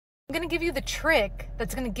I'm gonna give you the trick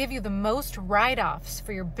that's gonna give you the most write-offs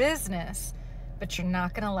for your business, but you're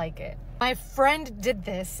not gonna like it. My friend did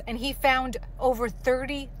this and he found over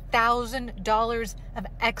 $30,000 of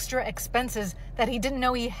extra expenses that he didn't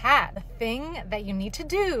know he had. The thing that you need to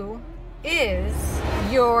do is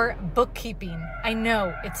your bookkeeping. I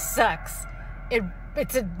know it sucks.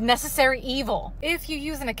 It's a necessary evil. If you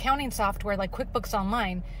use an accounting software like QuickBooks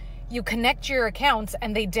Online, you connect your accounts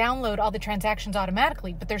and they download all the transactions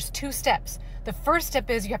automatically, but there's 2 steps. The first step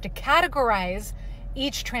is you have to categorize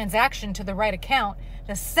each transaction to the right account.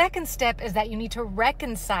 The second step is that you need to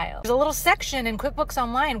reconcile. There's a little section in QuickBooks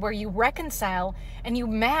Online where you reconcile and you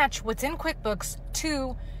match what's in QuickBooks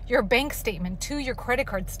to your bank statement, to your credit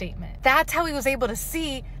card statement. That's how he was able to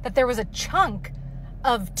see that there was a chunk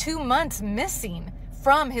of 2 months missing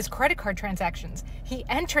from his credit card transactions. He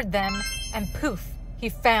entered them and poof, he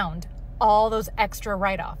found all those extra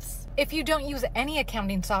write-offs. If you don't use any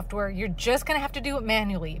accounting software, you're just gonna have to do it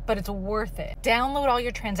manually, but it's worth it. Download all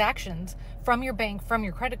your transactions from your bank, from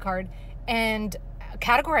your credit card, and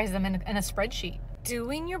categorize them in a spreadsheet.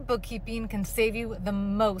 Doing your bookkeeping can save you the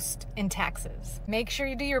most in taxes. Make sure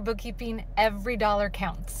you do your bookkeeping. Every dollar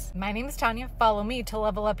counts. My name is Tanya. Follow me to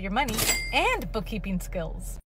level up your money and bookkeeping skills.